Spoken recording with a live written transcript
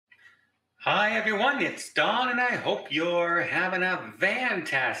Hi, everyone. It's Don, and I hope you're having a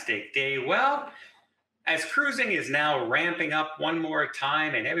fantastic day. Well, as cruising is now ramping up one more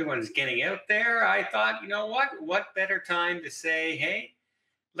time and everyone's getting out there, I thought, you know what? What better time to say, hey,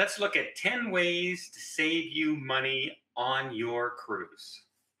 let's look at 10 ways to save you money on your cruise.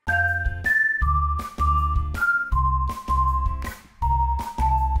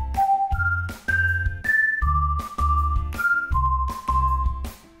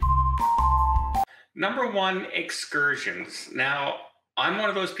 Number one, excursions. Now, I'm one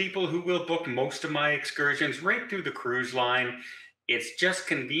of those people who will book most of my excursions right through the cruise line. It's just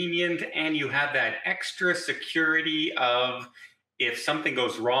convenient, and you have that extra security of if something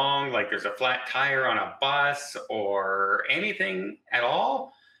goes wrong, like there's a flat tire on a bus or anything at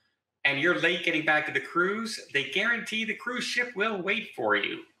all, and you're late getting back to the cruise, they guarantee the cruise ship will wait for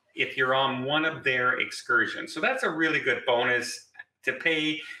you if you're on one of their excursions. So that's a really good bonus to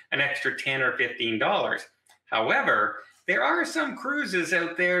pay an extra 10 or $15. However, there are some cruises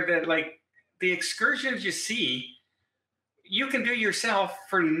out there that like the excursions you see you can do yourself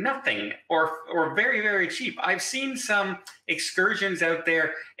for nothing or very very cheap. I've seen some excursions out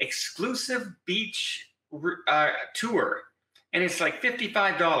there, exclusive beach tour, and it's like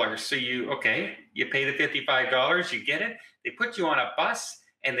 $55. So you pay the $55, you get it. They put you on a bus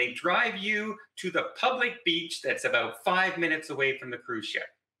and they drive you to the public beach that's about 5 minutes away from the cruise ship.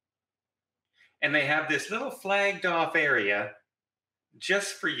 And they have this little flagged off area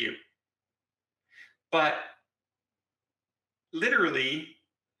just for you. But literally,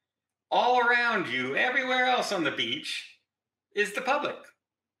 all around you, everywhere else on the beach, is the public.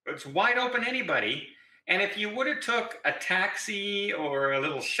 It's wide open, anybody. And if you would have took a taxi or a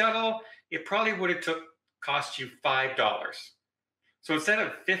little shuttle, it probably would have cost you $5. So instead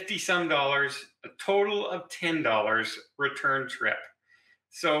of 50 some dollars, a total of $10 return trip.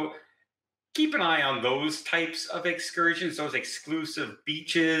 So keep an eye on those types of excursions, those exclusive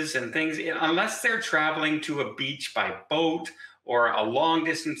beaches and things, unless they're traveling to a beach by boat or a long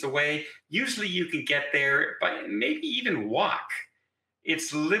distance away. Usually you can get there by maybe even walk.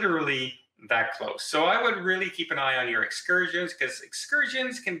 It's literally that close. So I would really keep an eye on your excursions, because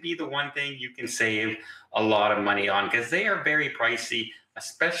excursions can be the one thing you can save a lot of money on, because they are very pricey,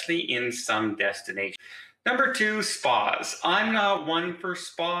 especially in some destinations. Number two, spas. I'm not one for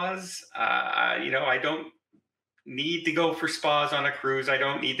spas. I don't need to go for spas on a cruise. I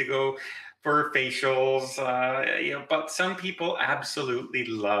don't need to go for facials. But some people absolutely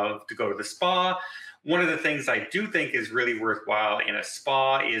love to go to the spa. One of the things I do think is really worthwhile in a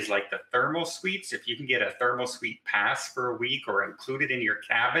spa is like the thermal suites. If you can get a thermal suite pass for a week or include it in your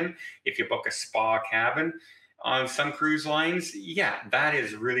cabin, if you book a spa cabin on some cruise lines, yeah, that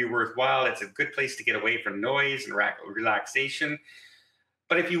is really worthwhile. It's a good place to get away from noise and relaxation.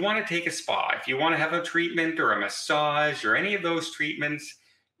 But if you want to take a spa, if you want to have a treatment or a massage or any of those treatments,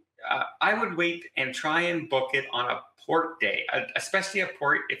 I would wait and try and book it on a port day, especially a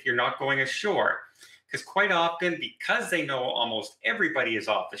port if you're not going ashore. Because quite often, because they know almost everybody is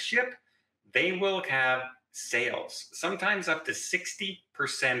off the ship, they will have sales, sometimes up to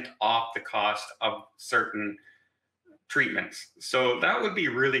 60% off the cost of certain treatments. So that would be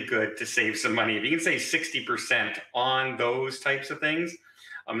really good to save some money. If you can save 60% on those types of things,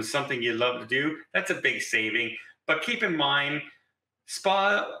 something you love to do, that's a big saving. But keep in mind,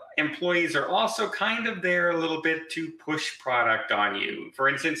 spa employees are also kind of there a little bit to push product on you. For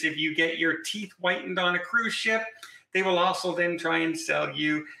instance, if you get your teeth whitened on a cruise ship, they will also then try and sell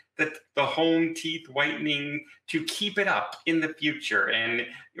you the home teeth whitening to keep it up in the future, and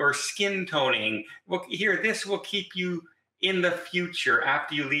your skin toning. Well, here, this will keep you in the future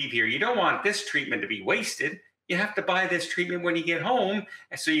after you leave here. You don't want this treatment to be wasted. You have to buy this treatment when you get home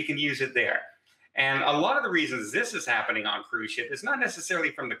so you can use it there. And a lot of the reasons this is happening on cruise ship is not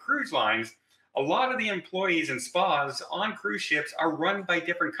necessarily from the cruise lines. A lot of the employees and spas on cruise ships are run by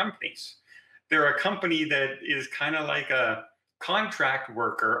different companies. They're a company that is kind of like a contract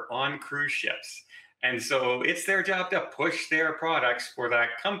worker on cruise ships. And so it's their job to push their products for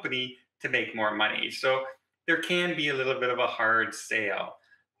that company to make more money. So there can be a little bit of a hard sale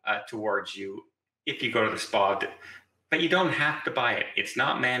towards you if you go to the spa. But you don't have to buy it. It's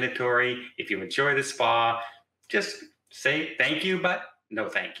not mandatory. If you enjoy the spa, just say thank you, but no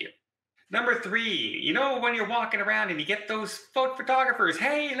thank you. Number three, when you're walking around and you get those photographers,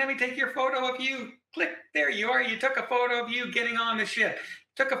 hey, let me take your photo of you. Click, there you are. You took a photo of you getting on the ship.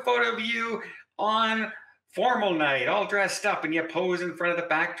 Took a photo of you on formal night, all dressed up, and you pose in front of the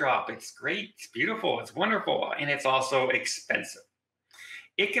backdrop. It's great. It's beautiful. It's wonderful. And it's also expensive.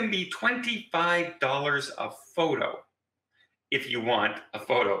 It can be $25 a photo. if you want a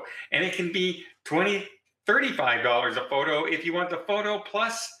photo. And it can be $20, $35 a photo if you want the photo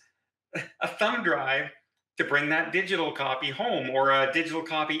plus a thumb drive to bring that digital copy home or a digital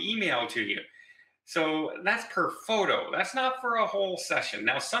copy email to you. So that's per photo. That's not for a whole session.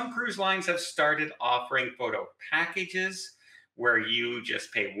 Now, some cruise lines have started offering photo packages where you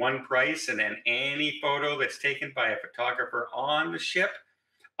just pay one price and then any photo that's taken by a photographer on the ship,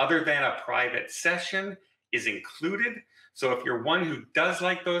 other than a private session, is included. So if you're one who does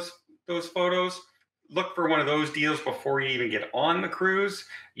like those photos, look for one of those deals before you even get on the cruise.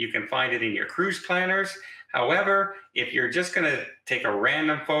 You can find it in your cruise planners. However, if you're just going to take a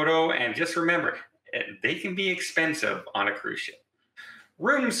random photo, and just remember, they can be expensive on a cruise ship.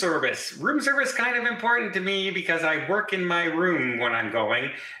 Room service. Room service is kind of important to me because I work in my room when I'm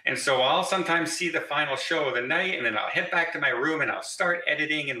going. And so I'll sometimes see the final show of the night and then I'll head back to my room and I'll start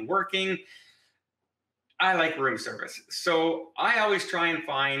editing and working. I like room service. So I always try and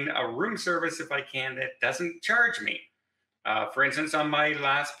find a room service if I can that doesn't charge me. For instance, on my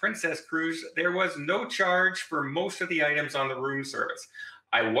last Princess cruise, there was no charge for most of the items on the room service.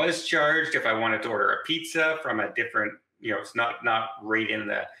 I was charged if I wanted to order a pizza from a different, it's not right in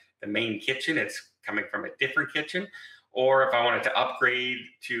the main kitchen. It's coming from a different kitchen. Or if I wanted to upgrade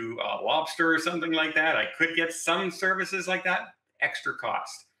to a lobster or something like that, I could get some services like that, extra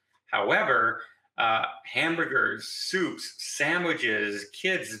cost. However, hamburgers, soups, sandwiches,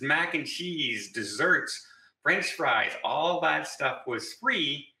 kids, mac and cheese, desserts, French fries, all that stuff was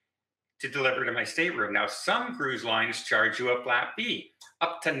free to deliver to my stateroom. Now, some cruise lines charge you a flat fee,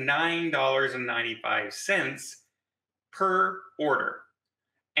 up to $9.95 per order.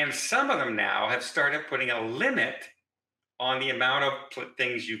 And some of them now have started putting a limit on the amount of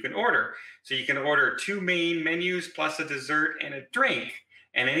things you can order. So you can order 2 main menus plus a dessert and a drink.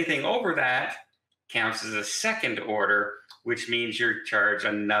 And anything over that counts as a second order, which means you're charged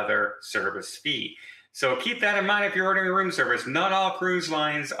another service fee. So keep that in mind if you're ordering a room service. Not all cruise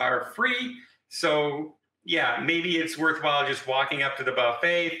lines are free. So yeah, maybe it's worthwhile just walking up to the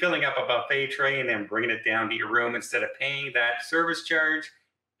buffet, filling up a buffet tray, and then bringing it down to your room instead of paying that service charge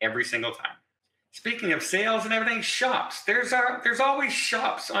every single time. Speaking of sales and everything, shops. There's always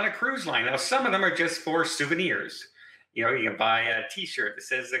shops on a cruise line. Now, some of them are just for souvenirs. You can buy a T-shirt that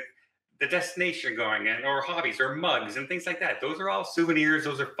says the destination going, or hobbies, or mugs and things like that. Those are all souvenirs.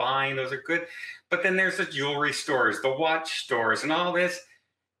 Those are fine. Those are good. But then there's the jewelry stores, the watch stores, and all this.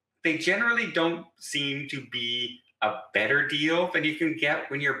 They generally don't seem to be a better deal than you can get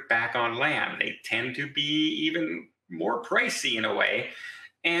when you're back on land. They tend to be even more pricey in a way.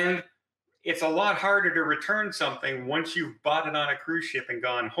 And it's a lot harder to return something once you've bought it on a cruise ship and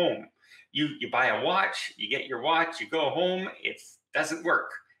gone home. You buy a watch, you get your watch, you go home, it doesn't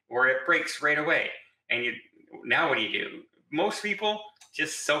work, or it breaks right away. And now what do? Most people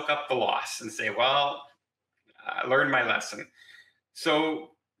just soak up the loss and say, well, I learned my lesson. So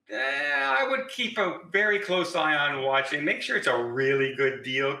I would keep a very close eye on watching. Make sure it's a really good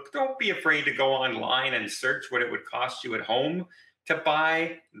deal. Don't be afraid to go online and search what it would cost you at home to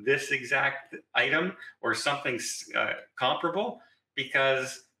buy this exact item or something comparable,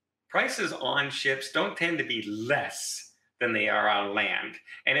 because prices on ships don't tend to be less than they are on land.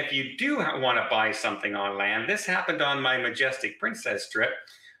 And if you do want to buy something on land, this happened on my Majestic Princess trip.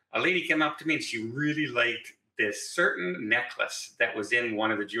 A lady came up to me and she really liked this certain necklace that was in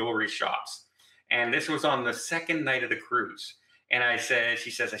one of the jewelry shops. And this was on the second night of the cruise. And she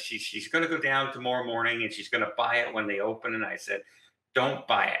says she's going to go down tomorrow morning and she's going to buy it when they open. And I said, don't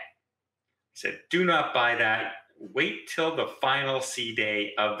buy it. I said, do not buy that. Wait till the final sea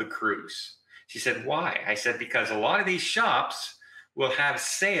day of the cruise. She said, why? I said, because a lot of these shops will have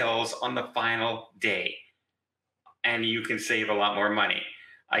sales on the final day and you can save a lot more money.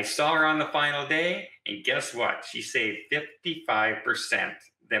 I saw her on the final day, and guess what? She saved 55%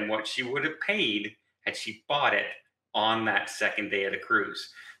 than what she would have paid had she bought it on that second day of the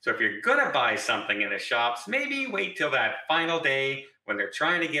cruise. So if you're going to buy something in the shops, maybe wait till that final day when they're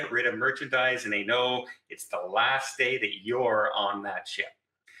trying to get rid of merchandise and they know it's the last day that you're on that ship.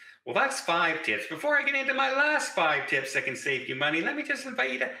 Well, that's 5 tips. Before I get into my last 5 tips that can save you money, let me just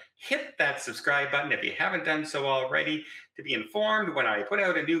invite you to hit that subscribe button if you haven't done so already, to be informed when I put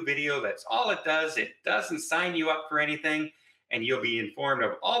out a new video. That's all it does. It doesn't sign you up for anything, and you'll be informed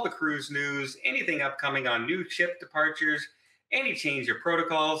of all the cruise news, anything upcoming on new ship departures, any change of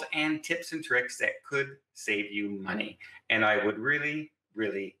protocols, and tips and tricks that could save you money. And I would really,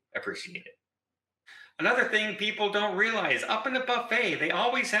 really appreciate it. Another thing people don't realize, up in the buffet, they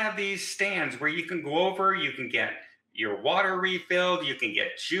always have these stands where you can go over, you can get your water refilled, you can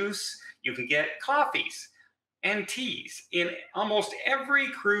get juice, you can get coffees. and teas in almost every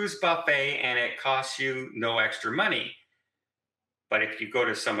cruise buffet, and it costs you no extra money. But if you go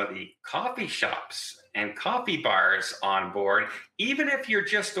to some of the coffee shops and coffee bars on board, even if you're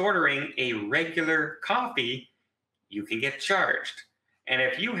just ordering a regular coffee, you can get charged. And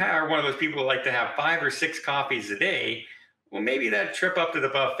if you are one of those people who like to have 5 or 6 coffees a day, well, maybe that trip up to the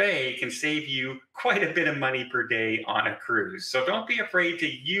buffet can save you quite a bit of money per day on a cruise. So don't be afraid to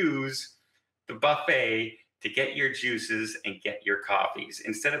use the buffet to get your juices and get your coffees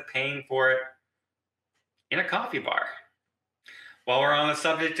instead of paying for it in a coffee bar. While we're on the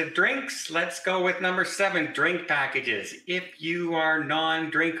subject of drinks, let's go with number 7, drink packages. If you are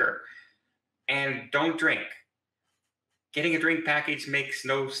non-drinker and don't drink, getting a drink package makes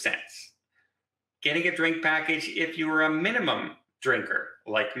no sense. Getting a drink package if you are a minimum drinker,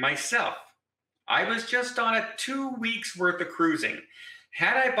 like myself. I was just on a 2 weeks worth of cruising.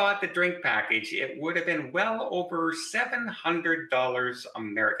 Had I bought the drink package, it would have been well over $700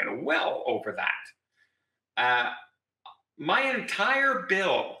 American, well over that. My entire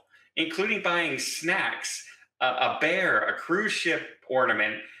bill, including buying snacks, a bear, a cruise ship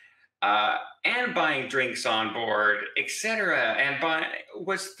ornament, and buying drinks on board, etc.,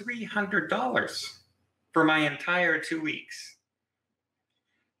 was $300 for my entire 2 weeks.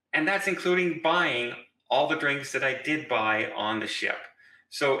 And that's including buying all the drinks that I did buy on the ship.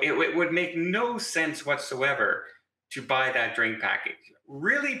 So it would make no sense whatsoever to buy that drink package.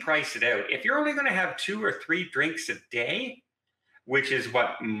 Really price it out. If you're only going to have 2 or 3 drinks a day, which is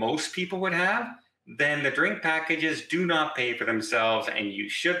what most people would have, then the drink packages do not pay for themselves, and you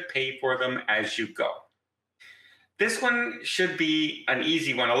should pay for them as you go. This one should be an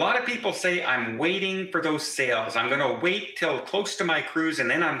easy one. A lot of people say, I'm waiting for those sales. I'm going to wait till close to my cruise, and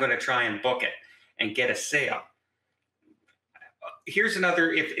then I'm going to try and book it and get a sale. Here's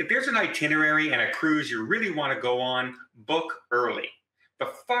another, if there's an itinerary and a cruise you really want to go on, book early.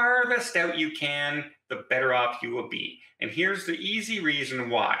 The farthest out you can, the better off you will be. And here's the easy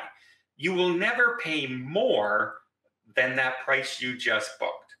reason why. You will never pay more than that price you just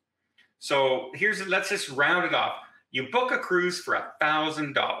booked. So let's just round it off. You book a cruise for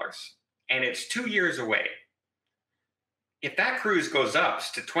 $1,000 and it's 2 years away. If that cruise goes up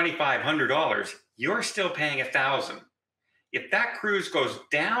to $2,500, you're still paying $1,000. If that cruise goes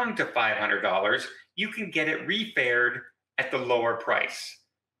down to $500, you can get it refared at the lower price.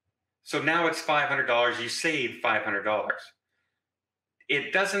 So now it's $500, you save $500.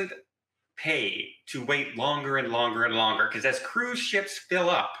 It doesn't pay to wait longer and longer and longer, because as cruise ships fill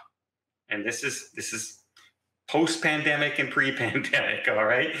up, and this is post-pandemic and pre-pandemic, all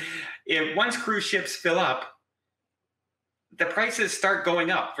right? Once cruise ships fill up, the prices start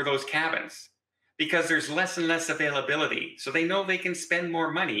going up for those cabins because there's less and less availability. So they know they can spend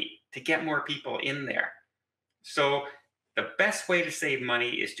more money to get more people in there. So the best way to save money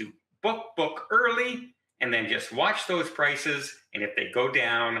is to book early and then just watch those prices. And if they go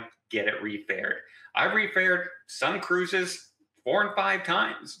down, get it refared. I've refared some cruises 4 and 5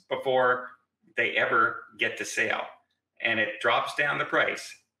 times before they ever get to sail. And it drops down the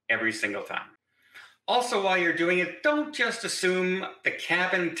price every single time. Also, while you're doing it, don't just assume the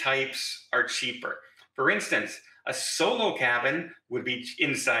cabin types are cheaper. For instance, a solo cabin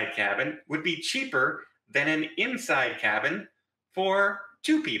inside cabin would be cheaper than an inside cabin for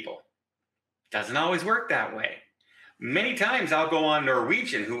 2 people. Doesn't always work that way. Many times I'll go on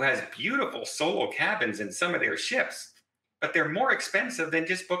Norwegian, who has beautiful solo cabins in some of their ships, but they're more expensive than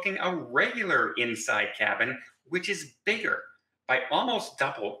just booking a regular inside cabin, which is bigger by almost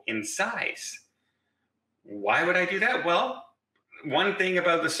double in size. Why would I do that? Well, one thing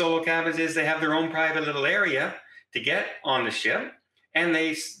about the solo cabins is they have their own private little area to get on the ship, and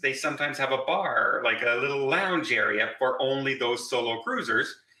they sometimes have a bar, like a little lounge area for only those solo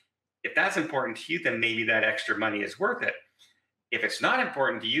cruisers. If that's important to you, then maybe that extra money is worth it. If it's not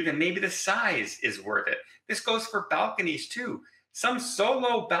important to you, then maybe the size is worth it. This goes for balconies too. Some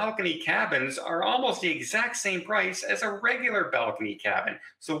solo balcony cabins are almost the exact same price as a regular balcony cabin.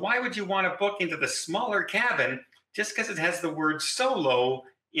 So why would you want to book into the smaller cabin just because it has the word solo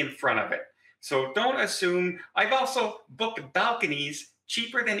in front of it? So don't assume. I've also booked balconies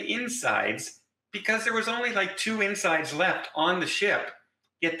cheaper than insides because there was only like 2 insides left on the ship,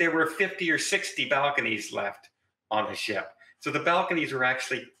 yet there were 50 or 60 balconies left on the ship. So the balconies were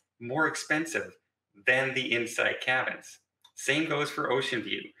actually more expensive than the inside cabins. Same goes for Ocean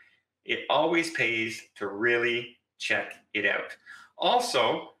View. It always pays to really check it out.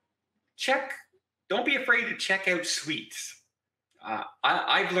 Also, don't be afraid to check out suites.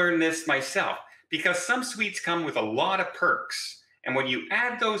 I've learned this myself because some suites come with a lot of perks. And when you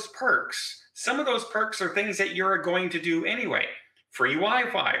add those perks, Some of those perks are things that you're going to do anyway. Free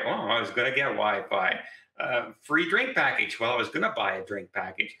Wi-Fi. Oh, I was going to get Wi-Fi. Free drink package. Well, I was going to buy a drink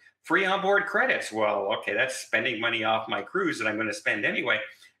package. Free onboard credits. Well, okay, that's spending money off my cruise that I'm going to spend anyway.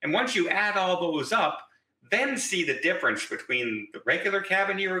 And once you add all those up, then see the difference between the regular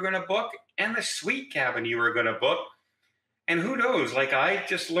cabin you were going to book and the suite cabin you were going to book. And who knows, like I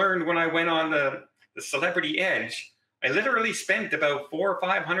just learned when I went on the Celebrity Edge, I literally spent about $400 or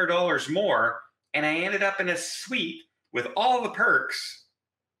 $500 more, and I ended up in a suite with all the perks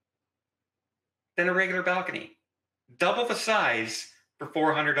than a regular balcony. Double the size for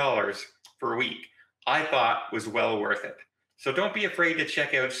 $400 for a week. I thought was well worth it. So don't be afraid to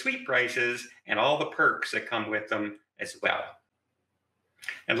check out suite prices and all the perks that come with them as well.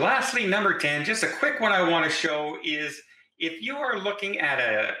 And lastly, number 10, just a quick one I want to show is if you are looking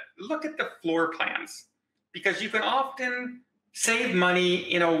at look at the floor plans, because you can often save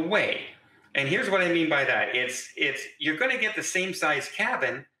money in a way. And here's what I mean by that. It's you're going to get the same size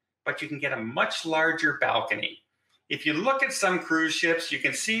cabin, but you can get a much larger balcony. If you look at some cruise ships, you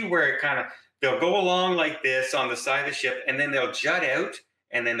can see where they'll go along like this on the side of the ship, and then they'll jut out,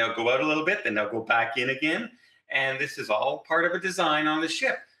 and then they'll go out a little bit, then they'll go back in again. And this is all part of a design on the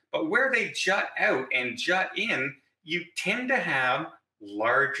ship. But where they jut out and jut in, you tend to have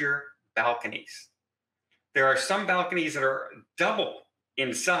larger balconies. There are some balconies that are double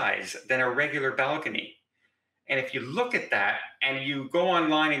in size than a regular balcony. And if you look at that and you go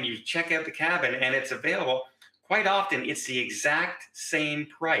online and you check out the cabin and it's available, quite often it's the exact same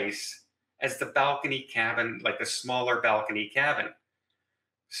price as the balcony cabin, like the smaller balcony cabin.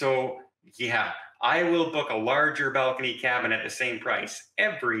 So yeah, I will book a larger balcony cabin at the same price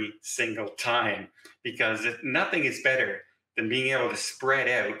every single time, because nothing is better than being able to spread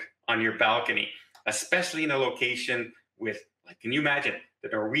out on your balcony, especially in a location with, like, can you imagine the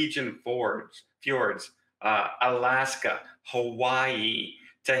Norwegian fjords, Alaska, Hawaii,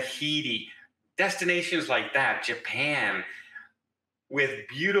 Tahiti, destinations like that, Japan, with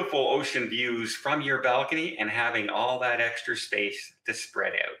beautiful ocean views from your balcony and having all that extra space to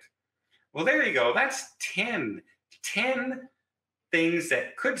spread out. Well, there you go. That's 10 things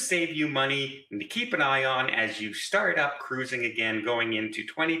that could save you money and to keep an eye on as you start up cruising again going into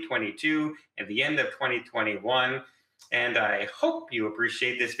 2022 and the end of 2021. And I hope you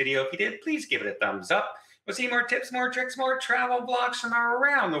appreciate this video. If you did, please give it a thumbs up. We'll see more tips, more tricks, more travel vlogs from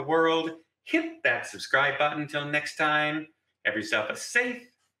around the world. Hit that subscribe button. Until next time, have yourself a safe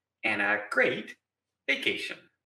and a great vacation.